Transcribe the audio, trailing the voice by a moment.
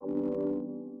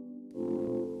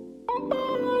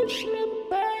Up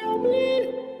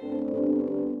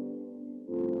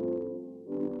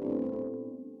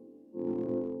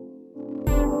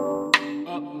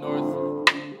north.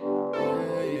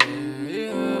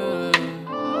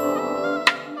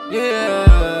 Yeah.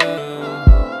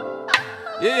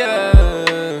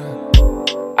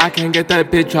 I can't get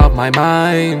that bitch off my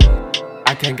mind.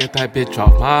 I can't get that bitch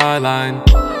off my line.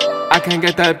 I can't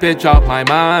get that bitch off my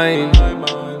mind.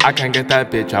 I can't get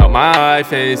that bitch out my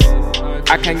face.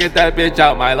 I can't get that bitch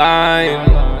out my line.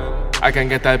 I can't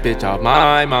get that bitch out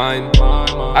my mind.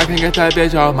 I can't get that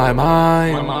bitch off my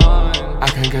mind. I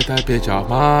can't get that bitch off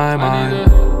my mind.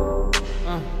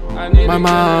 My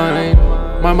mind,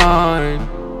 my mind.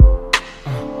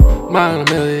 Mine a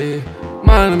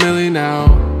milli now.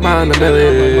 Mine a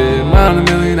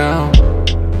milli now.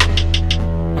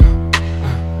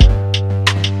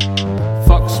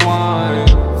 Fuck swine,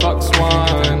 fuck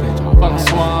swine, fuck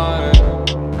swine.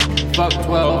 Fuck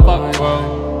 12, fuck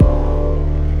 12.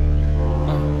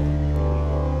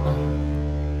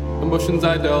 Emotions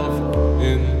I delve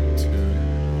into.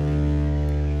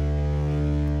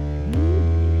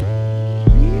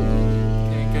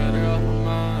 Can't get her off my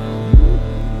mind.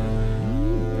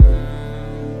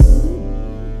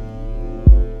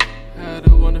 Had a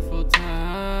wonderful time.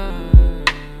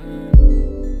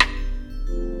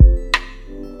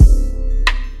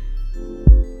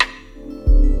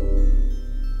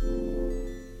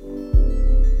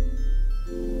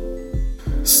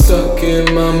 Stuck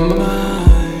in my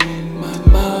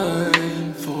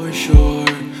mind for sure.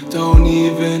 Don't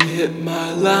even hit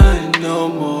my line no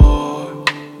more,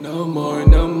 no more,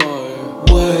 no more.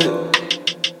 What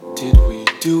did we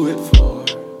do it for?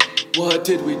 What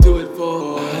did we do it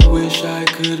for? I wish I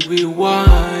could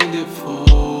rewind it for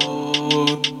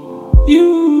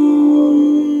you.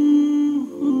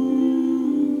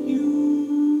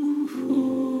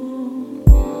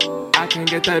 I can't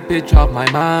get that bitch off my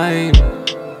mind.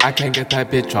 I can't get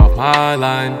that bitch off my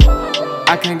line.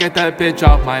 I can't get that bitch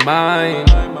off my mind.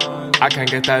 I can't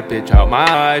get that bitch out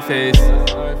my face.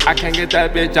 I can't get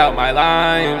that bitch out my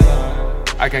line.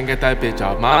 I can't get that bitch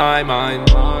off my mind.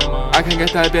 I can't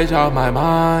get that bitch off my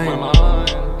mind.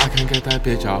 I can't get that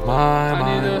bitch off my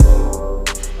mind.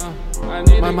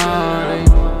 My mind,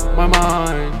 my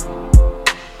mind.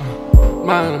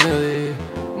 Mine a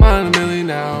milli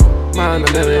now. Mine a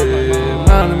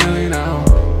milli now.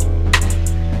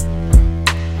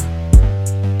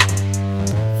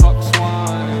 Fuck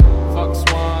swine, fuck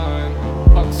swine,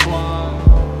 fuck swine.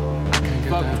 I can't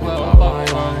get that bitch off my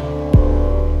line.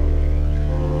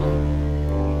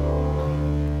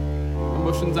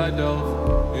 Emotions I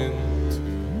delve in.